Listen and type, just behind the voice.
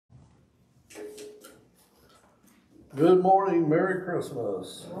Good morning, Merry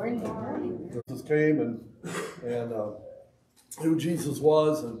Christmas. Morning. Jesus came and who Jesus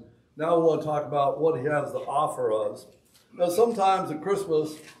was, and now we want to talk about what he has to offer us. Now, sometimes at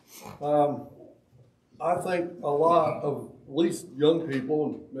Christmas, I think a lot of, at least young people,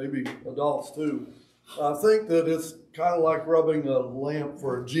 and maybe adults too, think that it's kind of like rubbing a lamp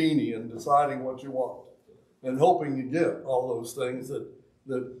for a genie and deciding what you want and hoping you get all those things that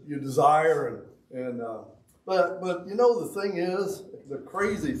you desire. But you know, the thing is, the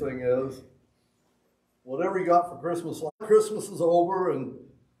crazy thing is, whatever you got for Christmas, Christmas is over, and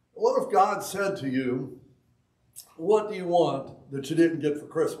what if God said to you, what do you want that you didn't get for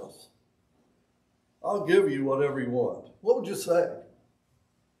Christmas? I'll give you whatever you want. What would you say?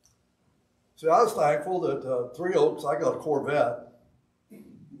 See, I was thankful that Three Oaks, I got a Corvette.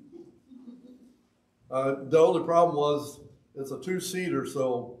 The only problem was it's a two-seater,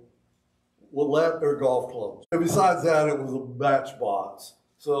 so Willette or golf clubs. And besides that, it was a Matchbox,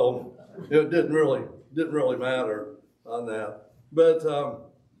 so it didn't really matter on that. But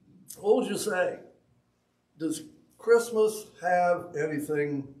what would you say? Does Christmas have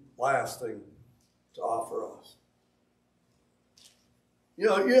anything lasting to offer us? You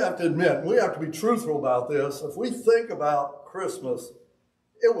know, you have to admit, we have to be truthful about this. If we think about Christmas,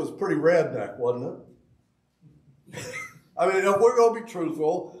 it was pretty redneck, wasn't it? I mean, if we're going to be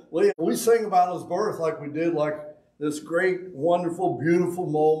truthful, we sing about his birth like we did, like this great, wonderful, beautiful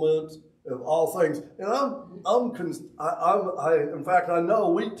moment of all things. And in fact, I know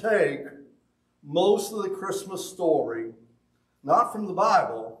we take most of the Christmas story, not from the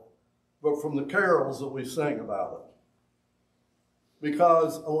Bible, but from the carols that we sing about it.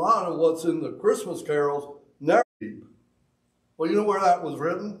 Because a lot of what's in the Christmas carols never deep. Well, you know where that was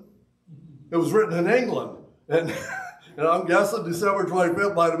written? It was written in England. And I'm guessing December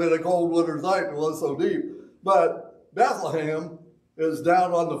 25th might have been a cold winter's night. It was so deep. But Bethlehem is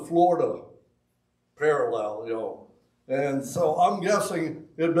down on the Florida parallel, you know. And so I'm guessing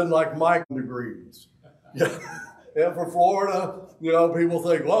it had been like -degrees. Yeah. And for Florida, you know, people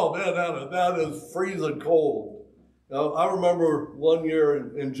think, well, man, that is freezing cold. Now, I remember one year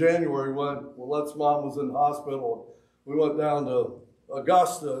in January when Willette's mom was in the hospital. We went down to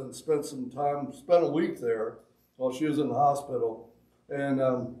Augusta and spent a week there while she was in the hospital. And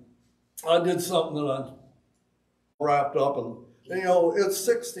I did something that I wrapped up, and you know, it's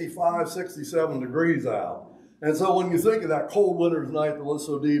 65, 67 degrees out. And so when you think of that cold winter's night that was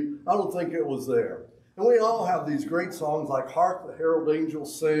so deep, I don't think it was there. And we all have these great songs like Hark the Herald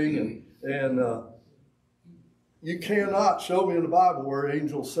Angels Sing, and you cannot show me in the Bible where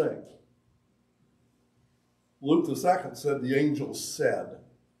angels sing. Luke II said the angels said.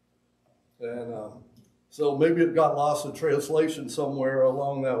 And so maybe it got lost in translation somewhere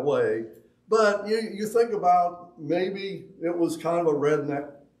along that way. But you think about maybe it was kind of a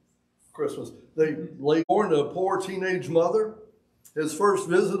redneck Christmas. They laid born to a poor teenage mother. His first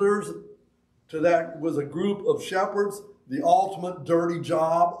visitors to that was a group of shepherds, the ultimate dirty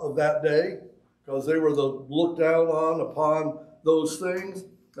job of that day, because they were looked down upon those things.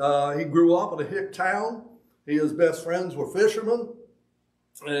 He grew up in a hick town. His best friends were fishermen.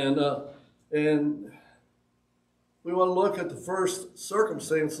 And we want to look at the first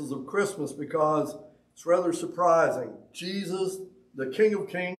circumstances of Christmas because it's rather surprising. Jesus, the King of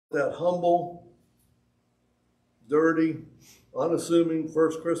Kings, that humble, dirty, unassuming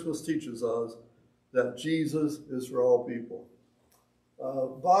first Christmas teaches us that Jesus is for all people.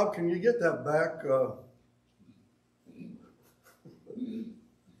 Bob, can you get that back?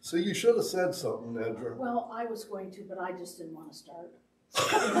 See, you should have said something, Nedra. Well, I was going to, but I just didn't want to start.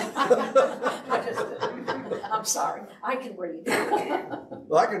 I'm sorry. I can read.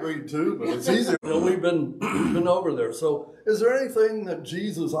 Well, I can read too, but it's easier. You know, we've been over there. So is there anything that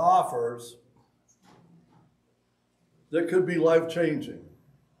Jesus offers that could be life-changing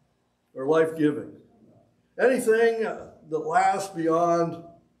or life-giving? Anything that lasts beyond,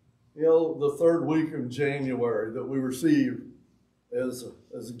 you know, the third week of January that we receive as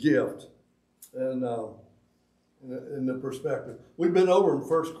a gift and in the perspective. We've been over in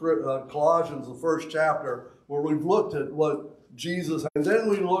Colossians, the first chapter, where we've looked at what Jesus, and then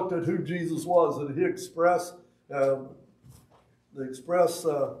we looked at who Jesus was, that he expressed the express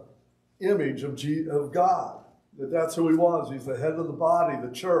image of God, that's who he was. He's the head of the body,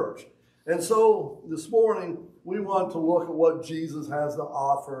 the church. And so this morning, we want to look at what Jesus has to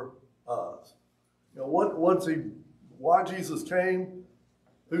offer us. You know, why Jesus came,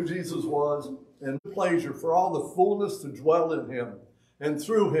 who Jesus was, and pleasure for all the fullness to dwell in him and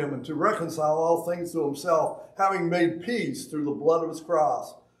through him and to reconcile all things to himself, having made peace through the blood of his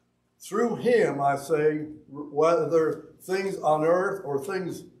cross. Through him, I say, whether things on earth or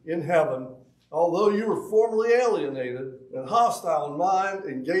things in heaven, although you were formerly alienated and hostile in mind,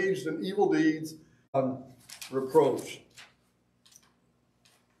 engaged in evil deeds, on reproach.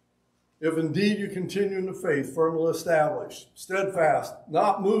 If indeed you continue in the faith, firmly established, steadfast,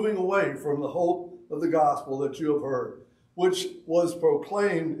 not moving away from the hope of the gospel that you have heard, which was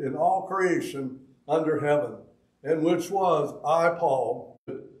proclaimed in all creation under heaven, and which was, I, Paul,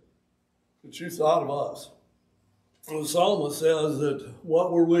 that you thought of us. The psalmist says that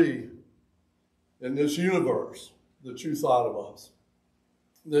what were we in this universe that you thought of us?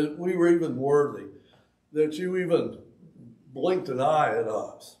 That we were even worthy, that you even blinked an eye at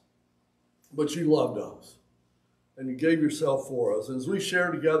us. But you loved us, and you gave yourself for us. As we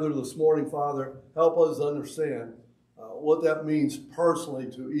share together this morning, Father, help us understand what that means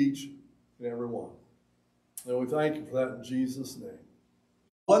personally to each and every one. And we thank you for that in Jesus' name.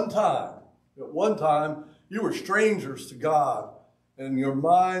 At one time, you were strangers to God, and your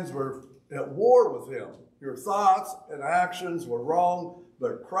minds were at war with him. Your thoughts and actions were wrong,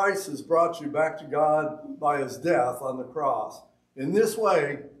 but Christ has brought you back to God by his death on the cross. In this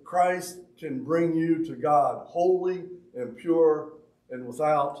way, Christ can bring you to God holy and pure and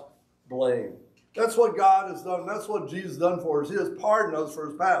without blame. That's what God has done. That's what Jesus has done for us. He has pardoned us for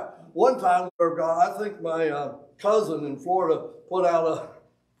his past. One time, I think my cousin in Florida put out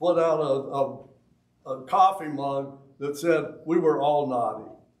a coffee mug that said, "We were all naughty."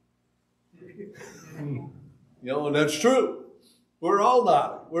 And that's true. We're all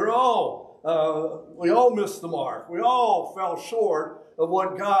naughty. We all missed the mark. We all fell short of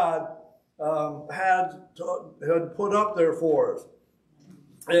what God had put up there for us,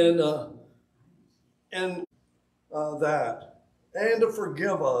 and to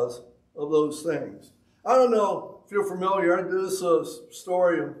forgive us of those things. I don't know if you're familiar. This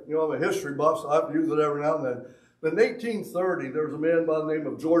story. I'm a history buff, so I have to use it every now and then. But in 1830, there was a man by the name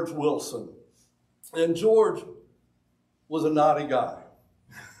of George Wilson, and George was a naughty guy.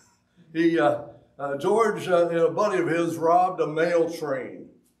 George and a buddy of his robbed a mail train.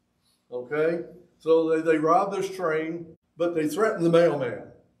 Okay? So they robbed this train, but they threatened the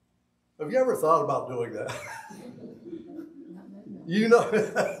mailman. Have you ever thought about doing that? You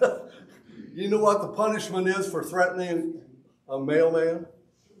know what the punishment is for threatening a mailman?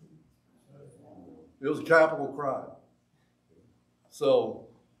 It was a capital crime. So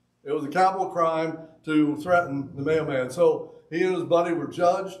it was a capital crime to threaten the mailman. So he and his buddy were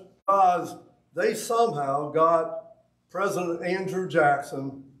judged because they somehow got President Andrew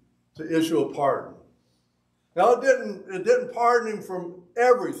Jackson to issue a pardon. Now it didn't pardon him from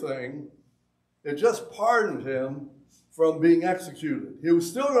everything. It just pardoned him from being executed. He was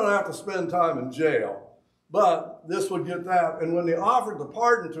still going to have to spend time in jail, but this would get that. And when they offered the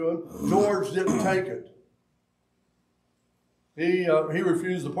pardon to him, George didn't take it. He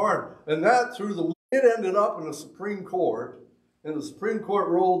refused the pardon. And that it ended up in the Supreme Court, and the Supreme Court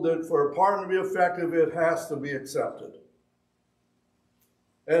ruled that for a pardon to be effective, it has to be accepted.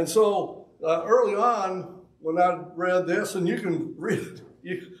 And so early on, when I read this, and you can read it,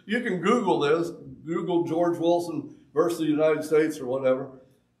 you can Google this, Google George Wilson versus the United States or whatever.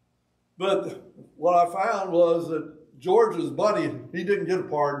 But what I found was that George's buddy, he didn't get a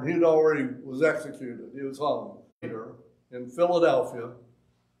pardon. He already was executed. He was hung. In Philadelphia,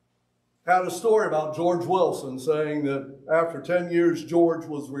 had a story about George Wilson saying that after 10 years, George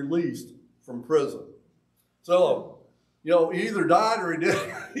was released from prison. So, he either died or he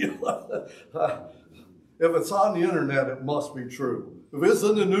didn't. If it's on the internet, it must be true. If it's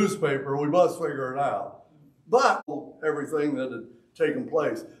in the newspaper, we must figure it out. But everything that had taken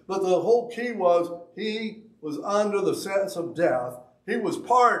place. But the whole key was he was under the sentence of death. He was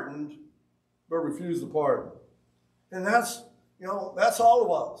pardoned, but refused the pardon. And that's all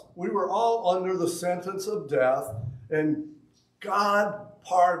of us. We were all under the sentence of death, and God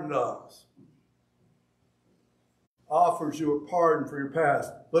pardoned us. Offers you a pardon for your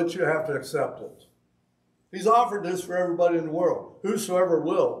past, but you have to accept it. He's offered this for everybody in the world. Whosoever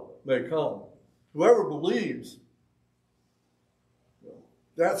will may come. Whoever believes,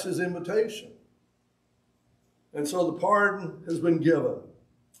 that's his invitation. And so the pardon has been given.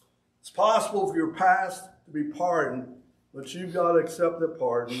 It's possible for your past to be pardoned, but you've got to accept that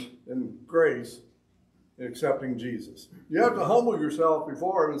pardon and grace in accepting Jesus. You have to humble yourself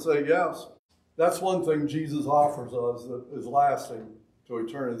before him and say, yes. That's one thing Jesus offers us that is lasting to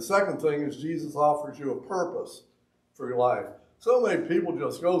eternity. The second thing is Jesus offers you a purpose for your life. So many people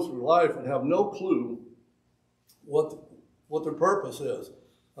just go through life and have no clue what their purpose is.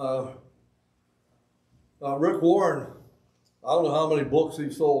 Rick Warren I don't know how many books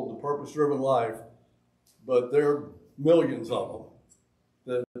he sold, The Purpose-Driven Life, but there are millions of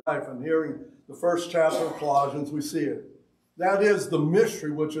them. And hearing the first chapter of Colossians, we see it. That is the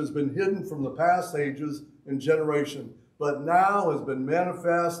mystery which has been hidden from the past ages and generation, but now has been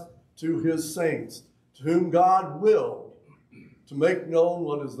manifest to his saints, to whom God willed to make known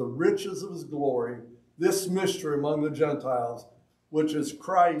what is the riches of his glory, this mystery among the Gentiles, which is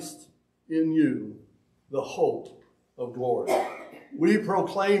Christ in you, the hope of glory. We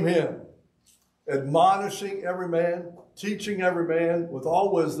proclaim him, admonishing every man, teaching every man with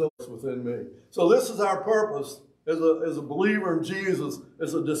all wisdom within me. So this is our purpose as a believer in Jesus,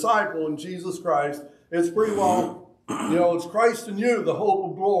 as a disciple in Jesus Christ. It's pretty well, it's Christ in you, the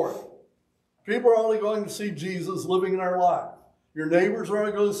hope of glory. People are only going to see Jesus living in our life. Your neighbors are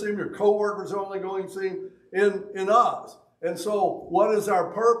only going to see him. Your co-workers are only going to see him in us. And so what is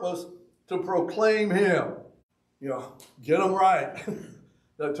our purpose? To proclaim him. Get them right.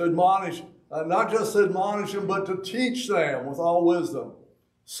 To admonish, not just to admonish them, but to teach them with all wisdom.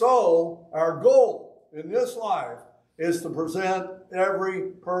 So our goal in this life is to present every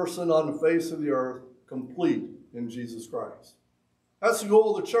person on the face of the earth complete in Jesus Christ. That's the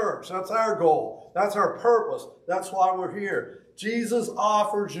goal of the church. That's our goal. That's our purpose. That's why we're here. Jesus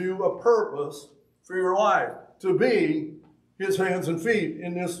offers you a purpose for your life, to be his hands and feet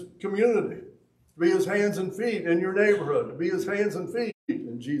in this community, to be his hands and feet in your neighborhood, to be his hands and feet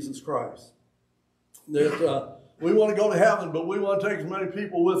in Jesus Christ. That we want to go to heaven, but we want to take as many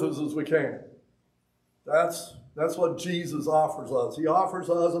people with us as we can. That's what Jesus offers us. He offers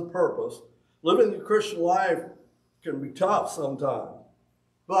us a purpose. Living the Christian life can be tough sometimes.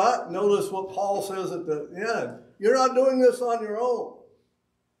 But notice what Paul says at the end. You're not doing this on your own.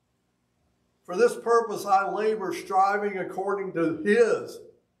 For this purpose I labor, striving according to his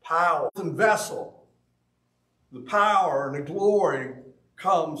power and vessel. The power and the glory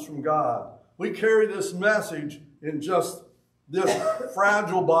comes from God. We carry this message in just this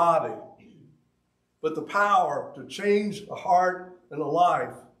fragile body. But the power to change a heart and a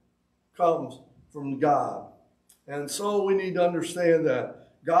life comes from God. And so we need to understand that.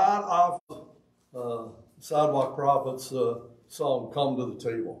 God offers Sidewalk Prophets' song, Come to the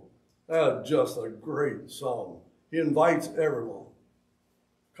Table. That's just a great song. He invites everyone.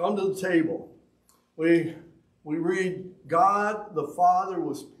 Come to the table. We read, God the Father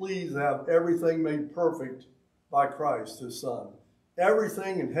was pleased to have everything made perfect by Christ, his Son.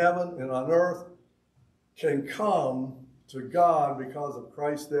 Everything in heaven and on earth can come to God because of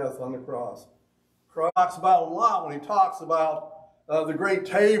Christ's death on the cross. Christ talks about a lot when he talks about the great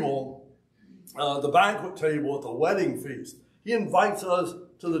table, the banquet table at the wedding feast. He invites us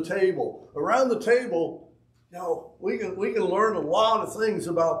to the table. Around the table, we can learn a lot of things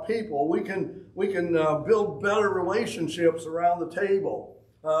about people. We can build better relationships around the table.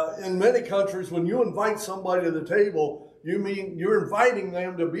 In many countries, when you invite somebody to the table, you mean you're inviting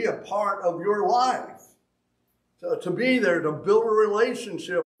them to be a part of your life, to be there, to build a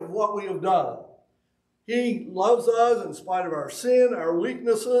relationship with what we have done. He loves us in spite of our sin, our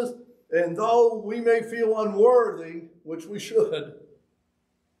weaknesses, and though we may feel unworthy, which we should,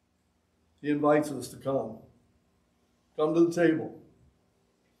 he invites us to come. Come to the table.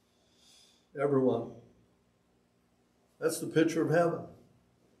 Everyone. That's the picture of heaven.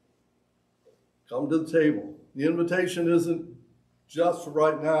 Come to the table. The invitation isn't just for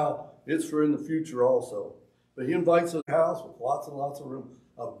right now, it's for in the future also. But he invites us to a house with lots and lots of room,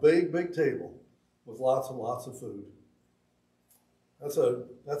 a big, big table with lots and lots of food. That's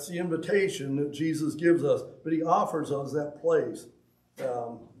the invitation that Jesus gives us. But he offers us that place,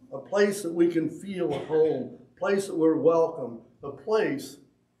 a place that we can feel at home, a place that we're welcome, a place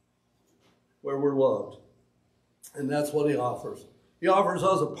where we're loved. And that's what he offers. He offers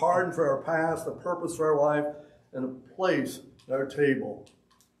us a pardon for our past, a purpose for our life, and a place at our table,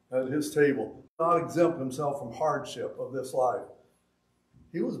 at his table. He did not exempt himself from hardship of this life.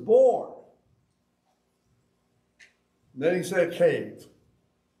 He was born. And then he said cave.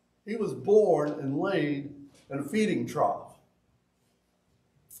 He was born and laid in a feeding trough.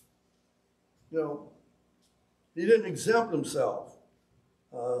 He didn't exempt himself.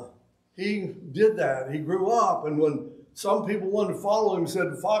 He did that. He grew up, and when some people wanted to follow him, said,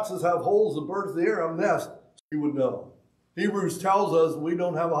 foxes have holes, the birds of the air have nests, he would know. Hebrews tells us we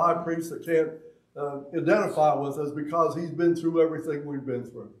don't have a high priest that can't identify with us because he's been through everything we've been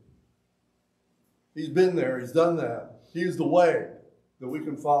through. He's been there. He's done that. He's the way that we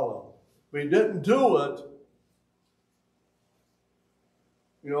can follow. But he didn't do it.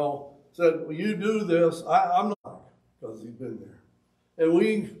 Said, well, you do this. I'm not, because he's been there. And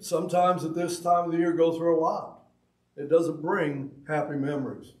we sometimes at this time of the year go through a lot. it doesn't bring happy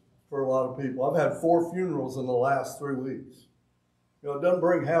memories for a lot of people. I've had 4 funerals in the last 3 weeks. You know, it doesn't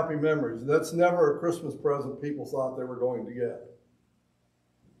bring happy memories. That's never a Christmas present people thought they were going to get.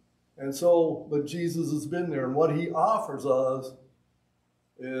 And so, but Jesus has been there, and what he offers us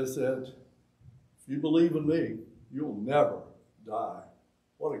is that if you believe in me, you'll never die.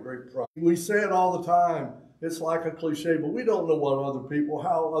 What a great promise. We say it all the time. It's like a cliche, but we don't know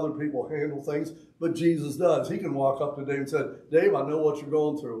how other people handle things, but Jesus does. He can walk up to Dave and say, Dave, I know what you're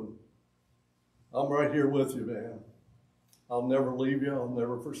going through. I'm right here with you, man. I'll never leave you. I'll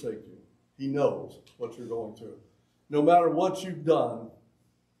never forsake you. He knows what you're going through. No matter what you've done,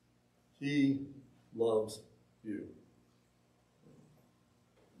 he loves you.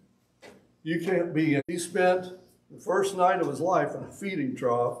 You can't be. He spent the first night of his life in a feeding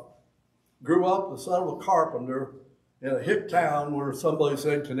trough, grew up the son of a carpenter in a hick town where somebody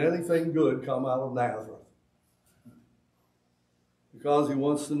said, can anything good come out of Nazareth? Because he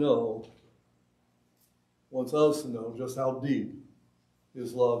wants us to know just how deep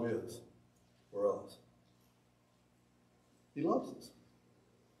his love is for us. He loves us.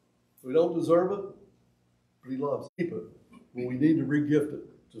 We don't deserve it, but he loves us. Keep it, but we need to re-gift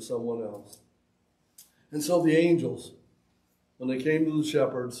it to someone else. And so the angels, when they came to the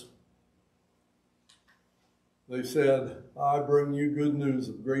shepherds, they said, I bring you good news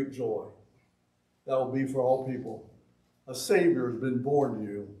of great joy. That will be for all people. A Savior has been born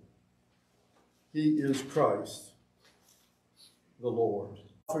to you. He is Christ, the Lord.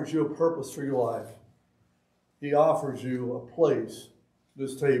 He offers you a purpose for your life. He offers you a place,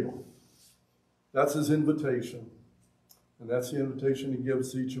 this table. That's his invitation. And that's the invitation he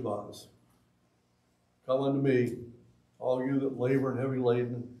gives to each of us. Come unto me, all you that labor and heavy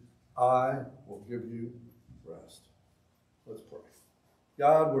laden, I will give you rest. Let's pray.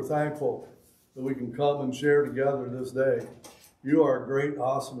 God, we're thankful that we can come and share together this day. You are a great,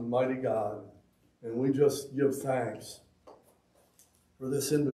 awesome, and mighty God. And we just give thanks for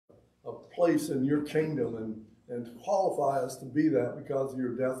this a place in your kingdom and to qualify us to be that because of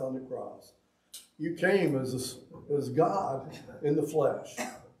your death on the cross. You came as God in the flesh,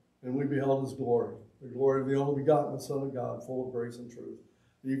 and we beheld his glory, the glory of the only begotten Son of God, full of grace and truth.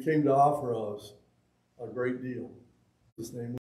 You came to offer us a great deal. In his name.